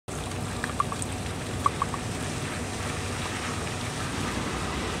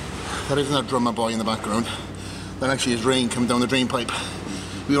That isn't a drummer boy in the background. That actually is rain coming down the drain pipe.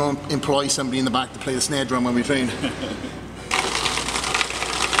 We don't employ somebody in the back to play the snare drum when we train.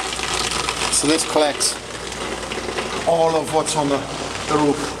 So this collects all of what's on the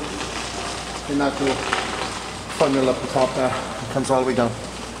roof in that little funnel up the top there. It comes all the way down.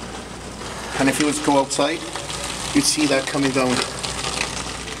 And if you was to go outside, you'd see that coming down and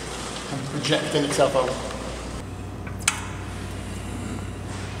projecting itself out.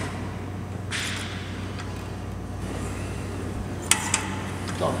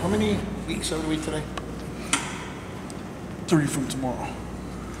 Don, how many weeks are we today? 3 from tomorrow.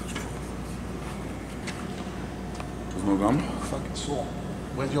 There's no gum? Fucking sore.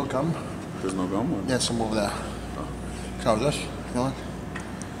 Where's your gum? There's no gum? Or? Yeah, some over there. Oh. Trousers, you know what?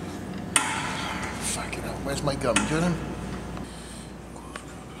 Fucking hell, where's my gum? Do you know?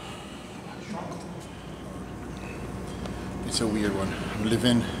 It's a weird one. I'm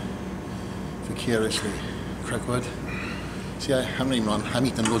living vicariously. Crickwood. See, I'm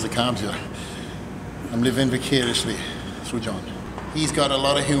eating loads of carbs here. I'm living vicariously through Jon. He's got a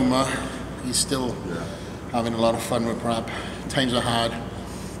lot of humour. He's still having a lot of fun with prep. Times are hard.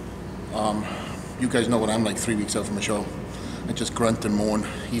 You guys know what I'm like 3 weeks out from a show. I just grunt and moan.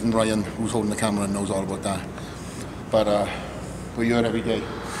 Even Ryan, who's holding the camera, knows all about that. But we're here every day.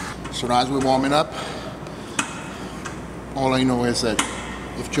 So as we're warming up, all I know is that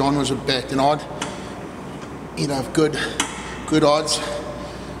if Jon was a betting odd, he'd have good odds.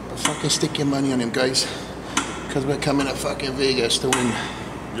 But fucking stick your money on him, guys, because we're coming to fucking Vegas to win.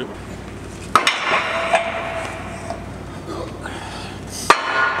 Yep.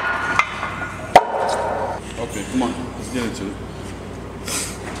 Okay, come on, let's get into it.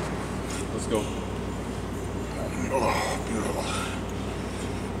 Let's go. Oh, beautiful.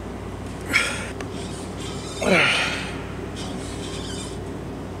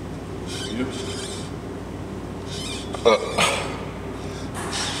 Yep.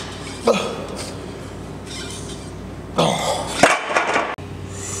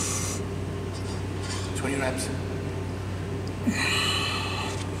 20 reps.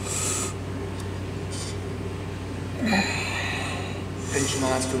 Pinch in the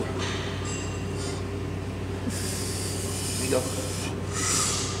last 2. There you go.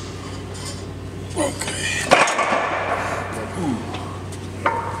 Okay. Ooh.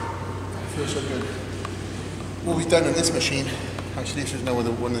 Feels so good. What we've done on this machine, actually this is now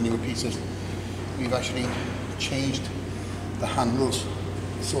one of the newer pieces, we've actually changed the handles.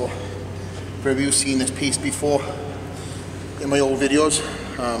 So for you've seen this piece before in my old videos,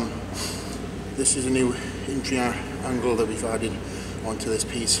 this is a new entry angle that we've added onto this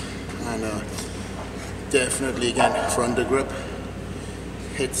piece, and definitely again for under grip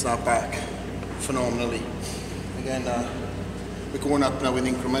hits that back phenomenally. Again, we're going up now in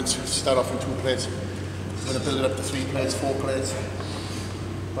increments. Start off in 2 plates. We're going to build it up to 3 plates, 4 plates.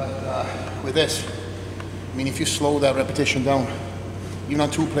 But with this, I mean, if you slow that repetition down, even on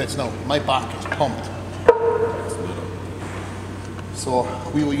 2 plates now, my back is pumped. So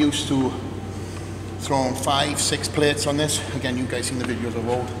we were used to throwing 5, 6 plates on this. Again, you guys seen the videos of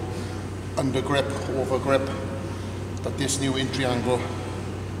old. Under grip, over grip. But this new entry angle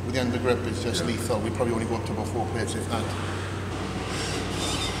with the under grip is just lethal. We probably only go up to about 4 plates if that.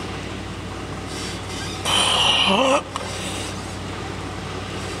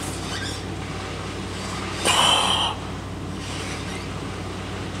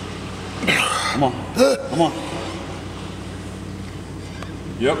 Come on. Come on.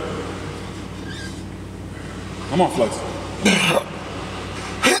 Yep. Come on, Flex.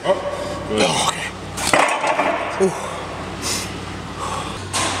 Oh, good. Okay. Ooh.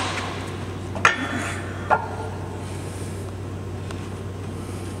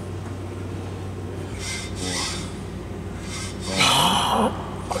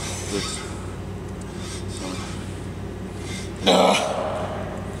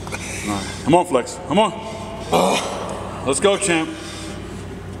 Come on, Flex. Come on. Let's go, champ.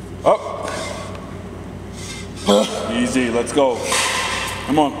 Up. Easy. Let's go.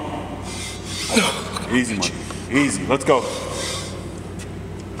 Come on. Easy, man. Easy. Let's go.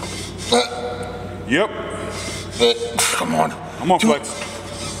 Yep. Come on. Come on, Flex.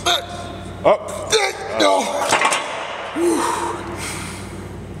 Up. No.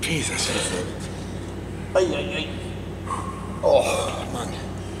 Jesus. Oh, man.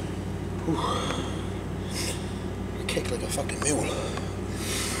 I kick like a fucking mule.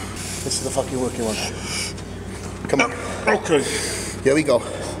 This is the fucking working one. Come on. Okay. Here we go.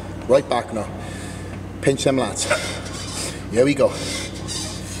 Right back now. Pinch them lats. Here we go.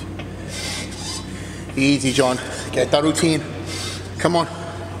 Easy, Jon. Get that routine. Come on.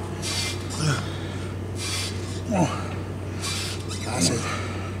 That's it.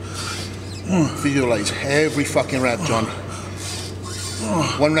 Visualize every fucking rep, John.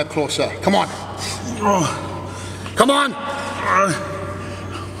 1 rep closer. Come on. Come on.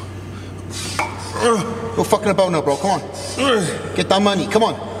 No fucking about now, bro. Come on. Get that money. Come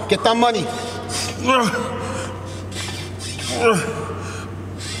on. Get that money.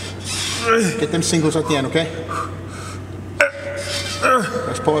 Get them singles at the end, okay?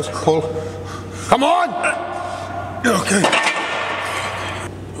 Let's pause. Pull. Come on. Okay.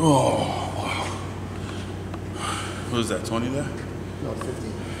 Oh, wow. What was that, 20 there? No,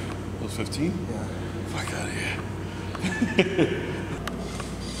 15. It was 15? Yeah. Fuck out of here.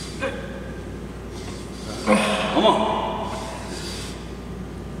 Come on.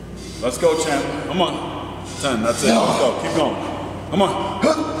 Let's go, champ. Come on. 10, that's it. Let's go. Keep going. Come on.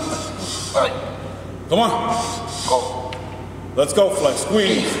 Come on. Go. Let's go, flex.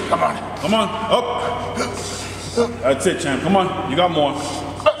 Squeeze. Come on. Come on. Up. That's it, champ. Come on. You got more.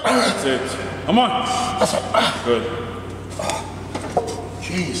 That's it. Come on. Good.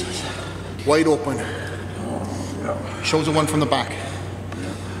 Jesus. Wide open. Shows the one from the back.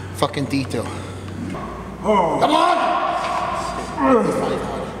 Fucking detail. Come on!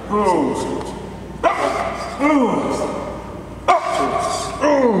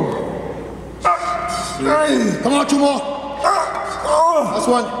 Come on, 2 more. That's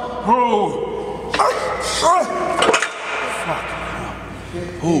 1.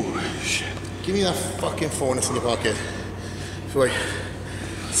 Oh, shit. Give me that fucking phone that's in your pocket before I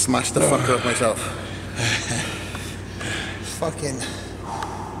smash the fuck out myself. Fucking.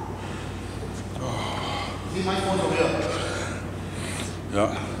 See, my phone's over here.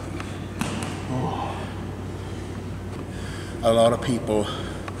 Yeah. A lot of people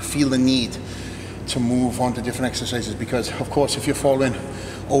feel the need to move on to different exercises because, of course, if you're following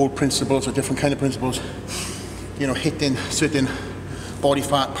old principles or different kind of principles, you know, hitting certain body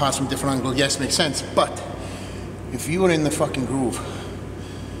fat parts from different angles, yes, makes sense. But if you are in the fucking groove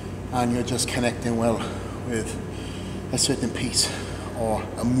and you're just connecting well with a certain piece or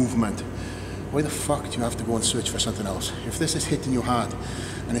a movement, why the fuck do you have to go and search for something else? If this is hitting you hard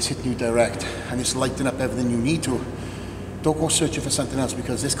and it's hitting you direct and it's lighting up everything you need to, don't go searching for something else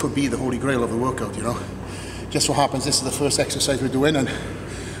because this could be the holy grail of the workout, you know? Just so happens this is the first exercise we're doing and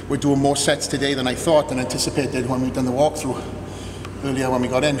we're doing more sets today than I thought and anticipated when we'd done the walkthrough earlier when we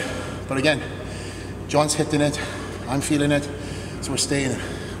got in. But again, John's hitting it, I'm feeling it, so we're staying.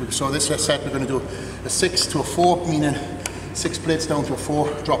 So this set we're going to do a 6 to a 4, meaning 6 plates down to a 4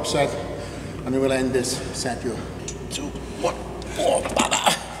 drop set, and we will end this set here. 2, 1, 4,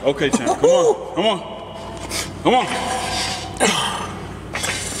 baba. Okay, champ, come on, come on, come on.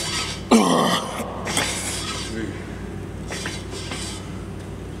 3.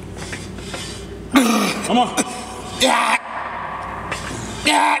 Come on. Yeah.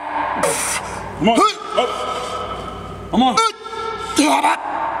 Yeah. Come on, up. Come on.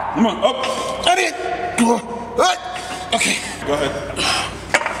 Come on, up. Okay. Go ahead.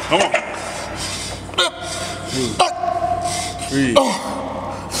 Come on. 3.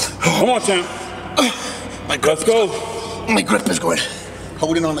 Come on, champ. Let's go. My grip is going.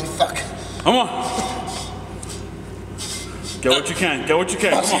 Holding on like fuck. Come on. Get what you can. Get what you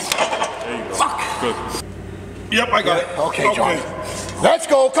can. Come on. There you go. Fuck. Good. Yep, I got it. Okay, John. Let's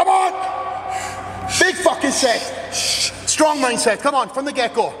go. Come on. Big fucking set. Strong mindset. Come on, from the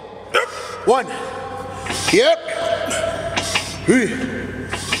get-go. 1. Yep.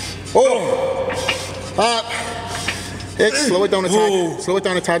 Oh. Slow it down a tad. Slow it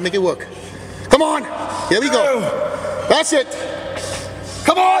down a tad. Make it work. Come on. Here we go. That's it.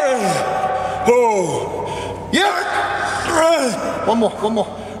 Come on. Oh. Yeah. One more. One more.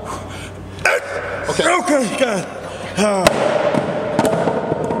 Okay. Okay, God. Oh.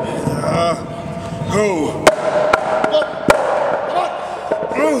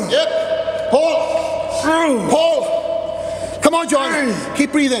 Come on. Yep. Pull. Pull. Come on, John.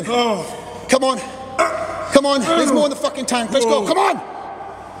 Keep breathing. Come on. Come on. There's more in the fucking tank. Let's go. Come on.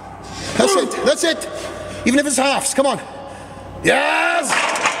 That's it. That's it. Even if it's halves. Come on. Yes.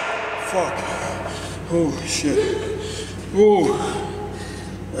 Fuck. Oh, shit. Oh.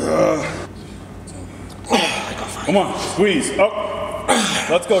 Come on. Squeeze. Up.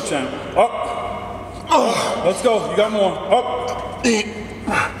 Let's go, champ. Up. Let's go. You got more. Up.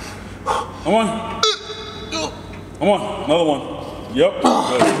 Come on. Come on. Another one. Yep.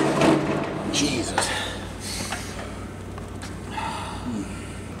 Good. Jesus.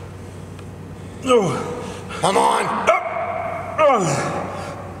 Come on.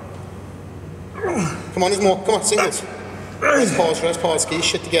 Come on, there's more. Come on, singles. Let's pause. Let's pause. Get your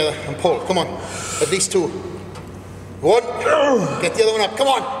shit together and pull. Come on. At least 2. One. Get the other one up. Come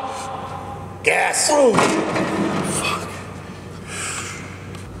on. Gas. Fuck.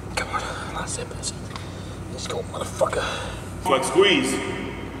 Come on. That's it, person. Let's go, motherfucker. Flex, squeeze.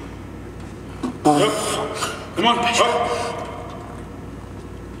 Yep. Come on. Up.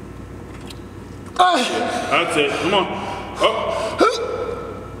 That's it. Come on. Up.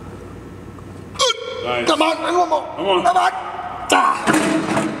 Nice. Come on. One more. Come on. Come on.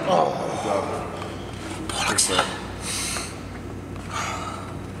 Oh. Good job. Bollocks.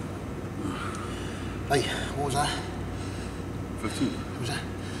 Hey, what was that? 15. What was that?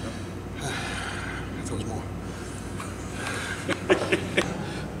 I thought it was more.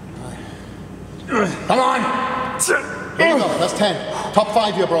 Come on! Here you go, that's 10. Top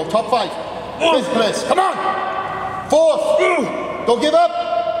 5 here, bro. Top 5. 5th place. Come on! 4th. Don't give up.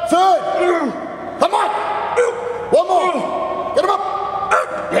 3rd. Come on! One more. Get him up.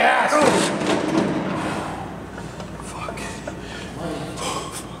 Yes! Fuck.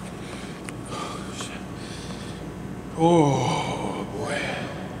 Oh boy.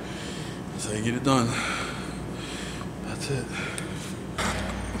 That's how you get it done. That's it.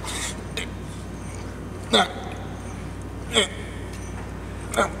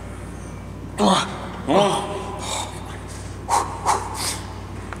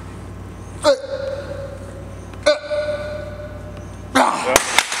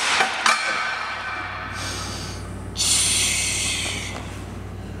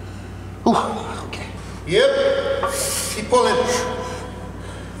 Come on. Okay. Yep. Keep pulling.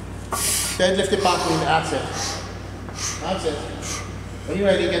 Deadlift it back, that's it. That's it. Are you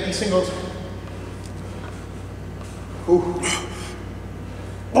ready? Get these singles. Ooh.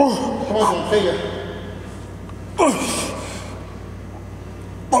 Come on, man, figure.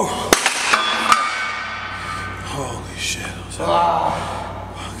 Holy shit.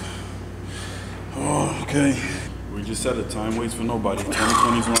 Oh, okay. We just said it, time waits for nobody.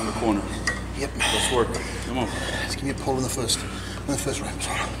 2020's around the corner. Yep. Let's work. Come on. Just give me a pull in the first round.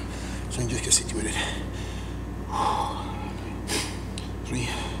 So you can just get situated. 3,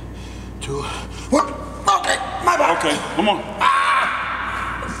 2, 1. Okay, my bad. Okay, come on.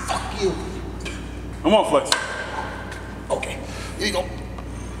 Fuck you. Come on, Flex. Okay, here you go.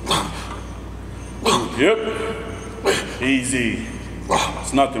 Yep. Easy.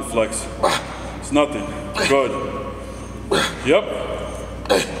 It's nothing, Flex. It's nothing. Good. Yep.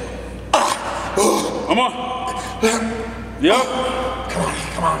 Come on. Yep.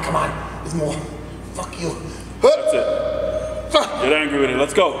 Come on. There's more. Fuck you. That's it. Get angry with it.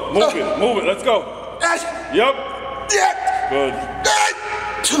 Let's go. Move it. Let's go. Yep. Good.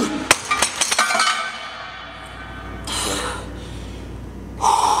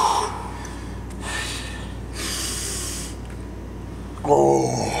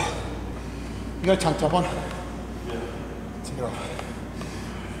 Oh. You got a tank top on? Yeah. Take it off.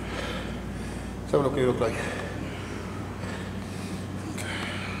 Let's have a look what you look like.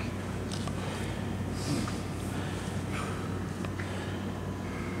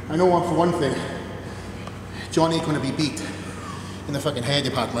 I know one for one thing. John ain't gonna be beat in the fucking hair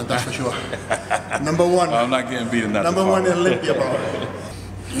department, that's for sure. Number 1. I'm not getting beat in that Number 1 in Olympia, bro.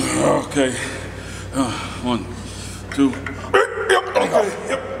 Okay. 1, 2. Okay.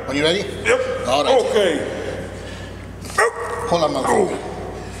 Yep. Are you ready? Yep. All right. Okay. Hold on, motherfucker.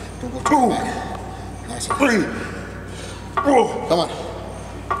 Don't go too back. Nice. 3. Come on.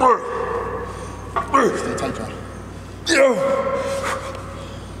 Stay tight, John.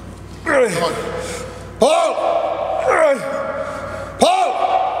 Come on. Paul! Paul!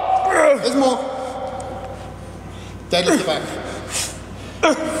 There's more. Deadlift the back.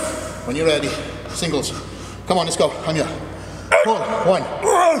 When you're ready, singles. Come on, let's go. I'm here. Pull. 1.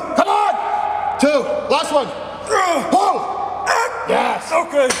 Come on! 2. Last one. Pull! Yes!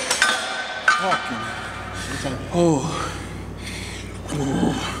 Okay. Fucking. Oh.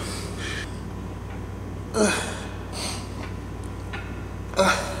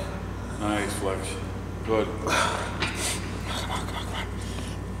 Nice, Flex. Good.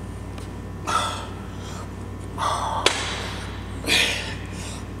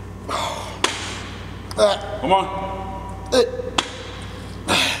 Come on.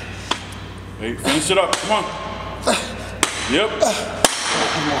 Hey, finish it up. Come on. Yep.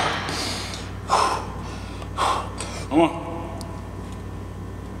 Come on.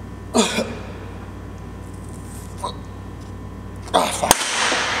 Fuck.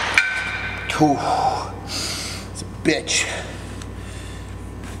 2. It's a bitch.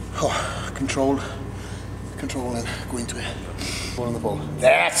 Oh, control and go into it. Ball on the ball.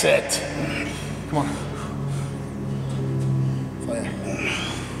 That's it. Come on. Fire.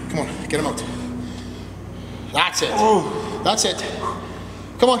 Come on, get him out. That's it. That's it.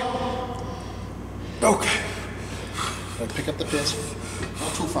 Come on. Okay. Right, pick up the pace.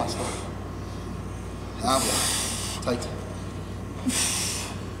 Not too fast though. Tight.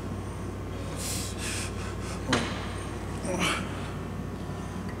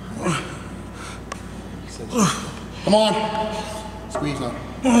 Come on. Squeeze now.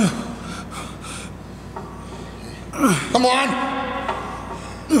 Come on.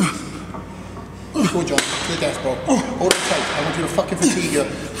 Go, John. To the desk, bro. Hold it tight. I want you to fucking fatigue you.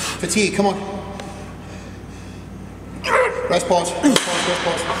 Fatigue. Come on. Rest pause. Rest pause. Rest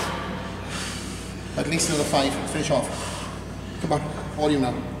pause. At least another 5. Finish off. Come on. All you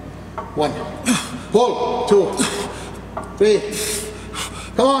now. 1. Pull. 2. 3.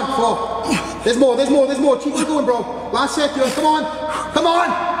 Come on. 4. There's more. There's more. There's more. Keep going, bro. Last set, John. Come on. Come on.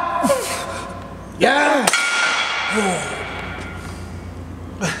 Yeah.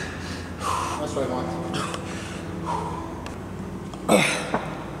 That's what I want.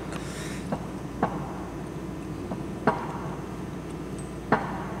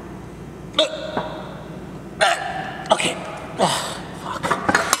 Okay. Fuck.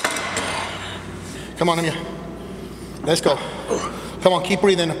 Come on, Amir. Let's go. Come on, keep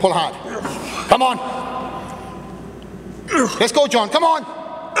breathing. Pull hard. Come on. Let's go, John. Come on.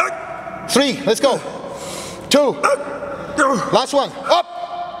 3. Let's go. 2. Last one. Up.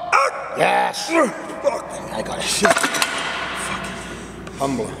 Yes. I got it.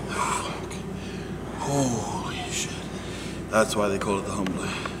 Humble. Holy shit. That's why they call it the humbler.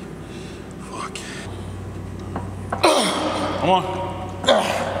 Fuck. Come on.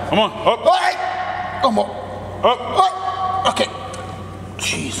 Come on. Up. Come on. Up. Okay.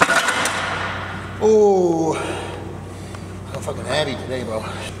 Jeez. Oh. I'm fucking heavy today, bro.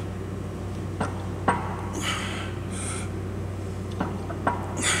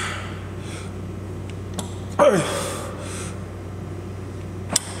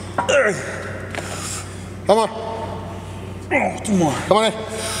 Come on. Oh, 2 more. Come on in.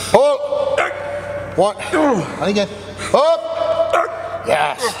 Hold. 1. And again. Up.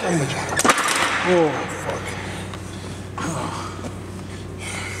 Yes. Oh,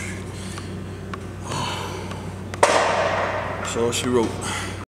 fuck. So she wrote.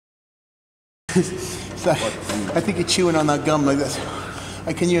 I think you're chewing on that gum like this.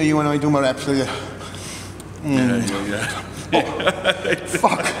 I can hear you when I do my reps like that. Yeah. Oh,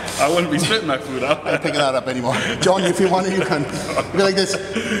 fuck. I wouldn't be spitting that food out. I'm not picking that up anymore. John, if you want to, you can. Be like this.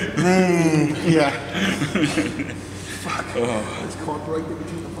 Yeah. Fuck. Oh. It's caught right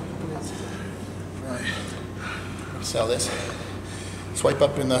between the fucking plates. Right. Sell this. Swipe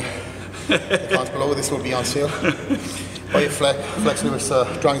up in the cards below. This will be on sale. Buy a Flex Lewis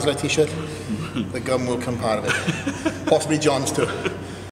Dragon's Lair t-shirt. The gum will come part of it. Possibly John's too.